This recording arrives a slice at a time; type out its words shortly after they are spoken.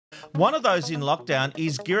One of those in lockdown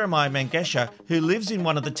is Girmay Mengesha, who lives in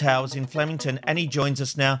one of the towers in Flemington, and he joins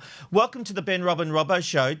us now. Welcome to the Ben Robin Robbo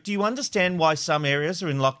Show. Do you understand why some areas are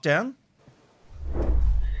in lockdown?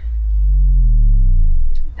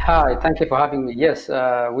 Hi, thank you for having me. Yes,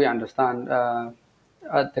 we understand.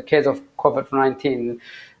 The case of COVID-19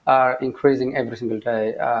 are increasing every single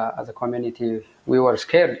day. As a community, we were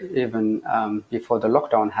scared even before the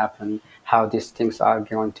lockdown happened, how these things are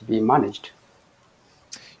going to be managed.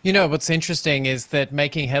 You know, what's interesting is that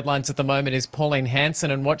making headlines at the moment is Pauline Hanson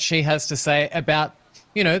and what she has to say about,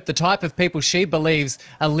 the type of people she believes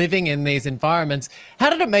are living in these environments. How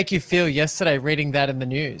did it make you feel yesterday reading that in the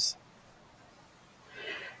news?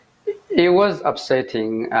 It was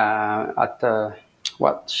upsetting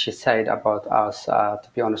what she said about us, to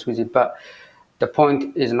be honest with you. But the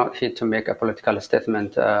point is not here to make a political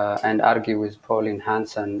statement and argue with Pauline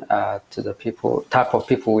Hanson to the type of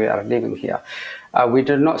people we are living here. We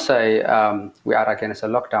did not say we are against a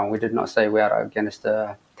lockdown. We did not say we are against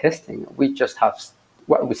testing. We just have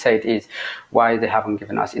what we said is why they haven't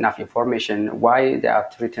given us enough information, why they are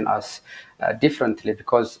treating us differently,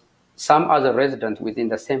 because some other residents within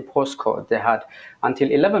the same postcode, they had until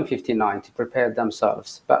 11:59 to prepare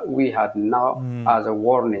themselves, but we had no other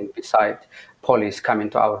warning beside police coming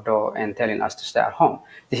to our door and telling us to stay at home.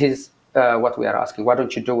 This is what we are asking. Why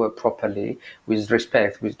don't you do it properly, with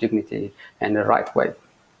respect, with dignity, and the right way?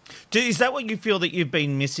 Is that what you feel that you've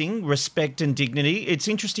been missing, respect and dignity? It's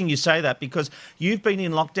interesting you say that because you've been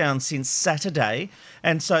in lockdown since Saturday,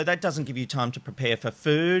 and so that doesn't give you time to prepare for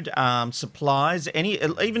food, supplies,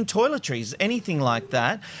 even toiletries, anything like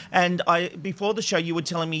that. And before the show, you were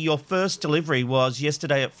telling me your first delivery was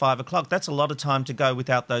yesterday at 5 o'clock. That's a lot of time to go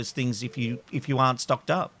without those things if you aren't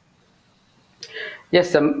stocked up.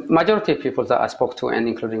 Yes, the majority of people that I spoke to, and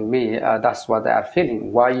including me, that's what they are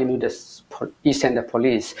feeling. Why you need you send the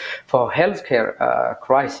police for healthcare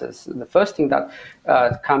crisis? The first thing that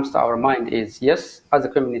comes to our mind is, yes, as a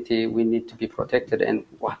community, we need to be protected, and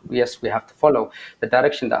yes, we have to follow the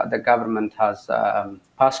direction that the government has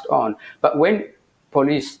passed on. But when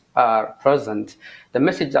police are present, the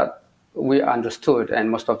message that we understood, and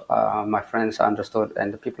most of my friends understood,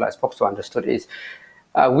 and the people I spoke to understood, is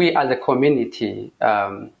we as a community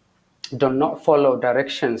do not follow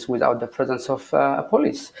directions without the presence of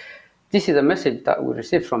police. This is a message that we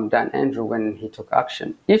received from Dan Andrew when he took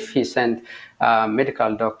action. If he sent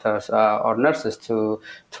medical doctors or nurses to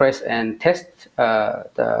trace and test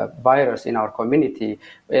the virus in our community,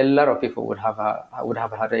 a lot of people would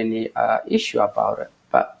have had any issue about it.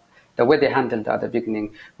 But the way they handled at the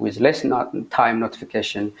beginning with less time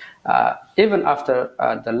notification, even after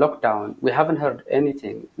the lockdown, we haven't heard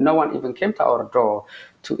anything. No one even came to our door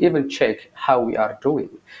to even check how we are doing.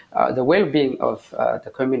 The well-being of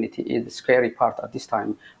the community is the scary part at this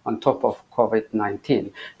time, on top of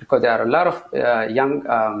COVID-19, because there are a lot of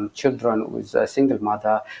young children with a single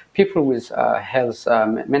mother, people with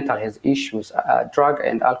mental health issues, drug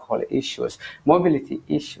and alcohol issues, mobility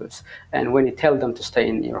issues. And when you tell them to stay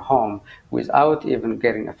in your home without even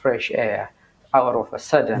getting a fresh air, all of a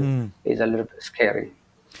sudden is a little bit scary.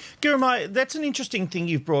 Girmay, that's an interesting thing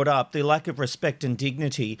you've brought up, the lack of respect and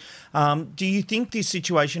dignity. Do you think this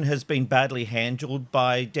situation has been badly handled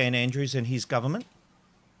by Dan Andrews and his government?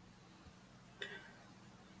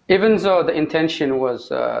 Even though the intention was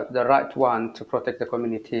the right one to protect the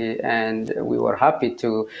community, and we were happy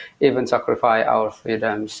to even sacrifice our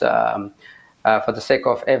freedoms for the sake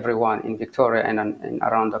of everyone in Victoria and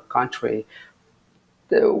around the country,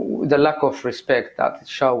 the lack of respect that is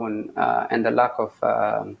shown and the lack of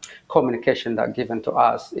communication that given to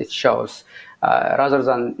us, it shows rather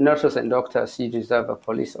than nurses and doctors, you deserve a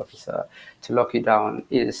police officer to lock you down.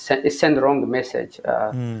 It send the wrong message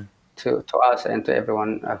to us and to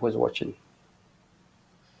everyone who's watching.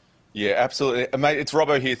 Yeah, absolutely. Mate, it's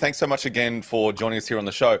Robbo here. Thanks so much again for joining us here on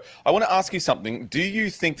the show. I want to ask you something. Do you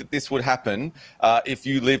think that this would happen if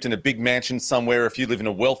you lived in a big mansion somewhere, if you live in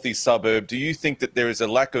a wealthy suburb? Do you think that there is a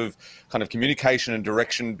lack of kind of communication and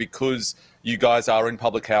direction because you guys are in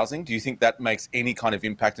public housing? Do you think that makes any kind of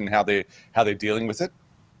impact in how they're dealing with it?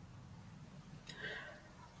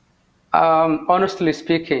 Honestly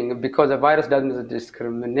speaking, because the virus doesn't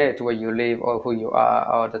discriminate where you live or who you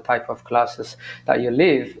are or the type of classes that you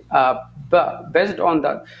live, but based on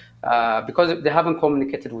that, because they haven't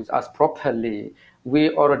communicated with us properly,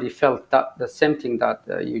 we already felt that the same thing that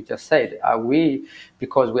you just said.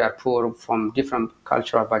 Because we are poor from different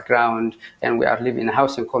cultural background and we are living in a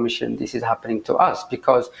housing commission, this is happening to us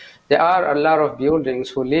because there are a lot of buildings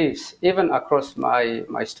who lives even across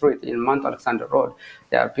my street in Mount Alexander Road.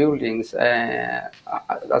 There are buildings as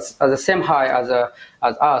the same high as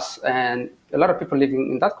us, and a lot of people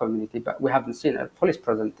living in that community, but we haven't seen a police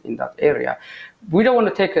present in that area. We don't want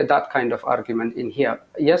to take that kind of argument in here.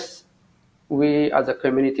 Yes, we as a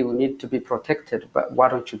community, we need to be protected, but why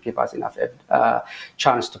don't you give us enough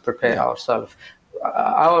chance to prepare ourselves?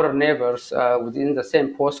 Our neighbors within the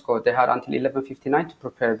same postcode, they had until 11:59 to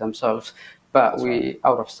prepare themselves, but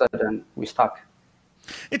out of sudden, we stuck.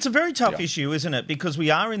 It's a very tough issue, isn't it? Because we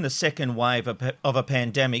are in the second wave of a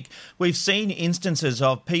pandemic. We've seen instances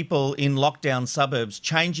of people in lockdown suburbs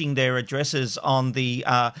changing their addresses on the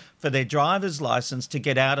for their driver's license to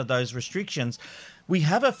get out of those restrictions. We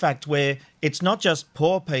have a fact where it's not just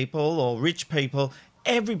poor people or rich people.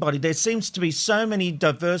 Everybody, there seems to be so many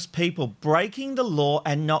diverse people breaking the law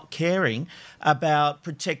and not caring about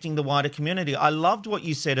protecting the wider community. I loved what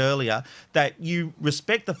you said earlier, that you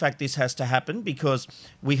respect the fact this has to happen because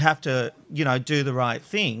we have to, do the right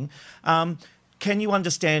thing. Can you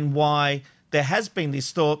understand why there has been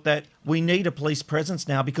this thought that we need a police presence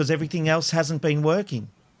now because everything else hasn't been working?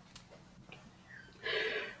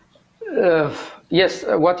 Yes,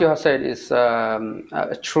 what you have said is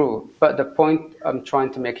true, but the point I'm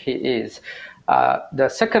trying to make here is the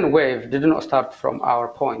second wave did not start from our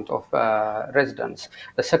point of residence.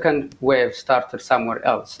 The second wave started somewhere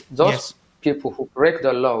else. Those people who break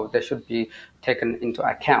the law, they should be taken into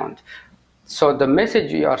account. So the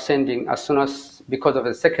message you are sending as soon as, because of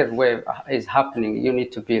the second wave is happening, you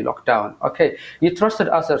need to be locked down. Okay, you trusted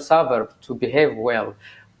us as a suburb to behave well,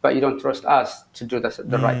 but you don't trust us to do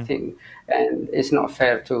the right thing. And it's not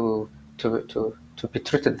fair to be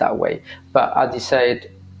treated that way. But as you said,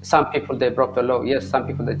 some people, they broke the law. Yes, some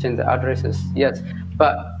people, they changed their addresses. Yes,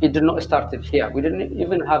 but it did not start here. We didn't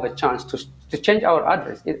even have a chance to change our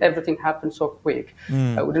address. Everything happened so quick.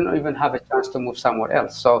 We didn't even have a chance to move somewhere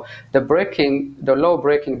else. So the law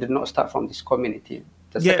breaking did not start from this community.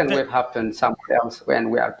 The second wave happened somewhere else when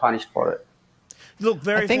we are punished for it. Look,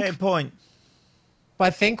 very fair point. I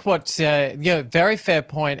think very fair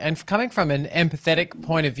point. And coming from an empathetic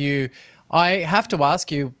point of view, I have to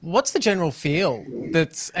ask you, what's the general feel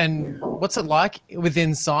and what's it like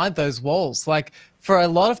inside those walls? Like for a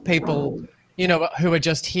lot of people, who are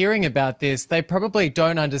just hearing about this, they probably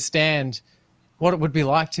don't understand what it would be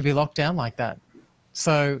like to be locked down like that.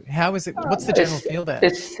 So how is it? What's the general feel there?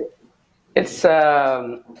 It's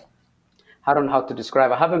I don't know how to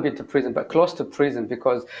describe. I haven't been to prison, but close to prison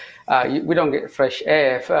because we don't get fresh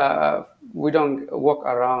air. We don't walk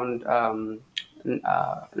around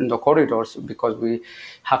in the corridors because we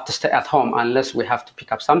have to stay at home unless we have to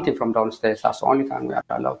pick up something from downstairs. That's the only time we are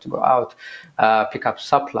allowed to go out, pick up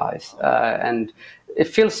supplies. And it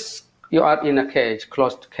feels you are in a cage,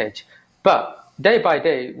 closed cage. But day by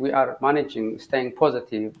day, we are managing, staying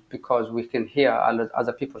positive because we can hear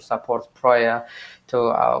other people's support prior to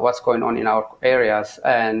what's going on in our areas.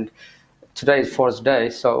 And today is fourth day,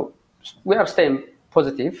 so we are staying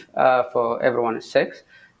positive for everyone's sake,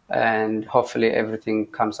 and hopefully everything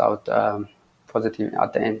comes out positive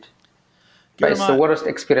at the end. But it's the worst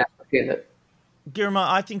experience I feel it. Girmay,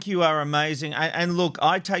 I think you are amazing. And look,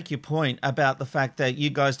 I take your point about the fact that you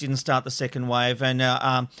guys didn't start the second wave.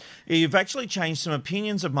 And you've actually changed some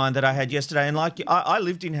opinions of mine that I had yesterday. And I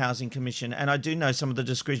lived in Housing Commission, and I do know some of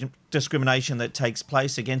the discrimination that takes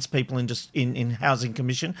place against people in Housing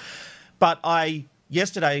Commission. But I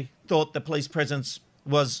yesterday thought the police presence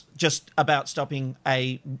was just about stopping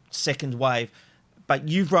a second wave. But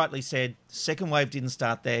you've rightly said, second wave didn't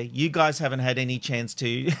start there. You guys haven't had any chance to.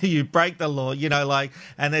 You break the law,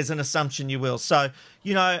 and there's an assumption you will. So,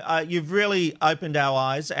 you've really opened our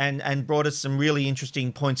eyes and brought us some really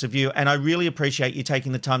interesting points of view. And I really appreciate you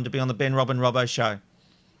taking the time to be on the Ben, Rob and Robbo show.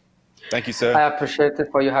 Thank you, sir. I appreciate it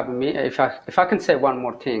for you having me. If I can say one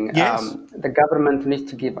more thing, yes. The government needs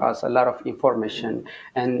to give us a lot of information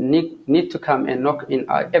and need to come and knock in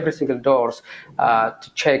every single doors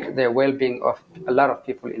to check the well-being of a lot of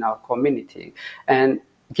people in our community and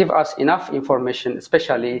give us enough information,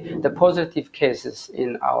 especially the positive cases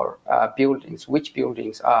in our buildings, which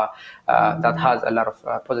buildings are that has a lot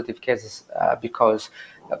of positive cases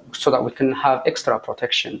so that we can have extra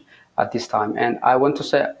protection at this time. And I want to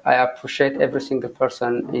say I appreciate every single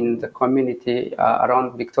person in the community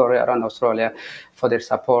around Victoria, around Australia, for their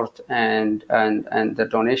support and the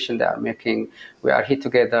donation they are making. We are here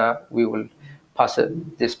together. We will pass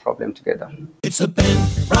this problem together. It's the Ben,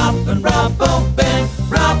 Rob and Robbo, Ben,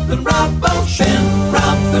 Rob and Robbo Show.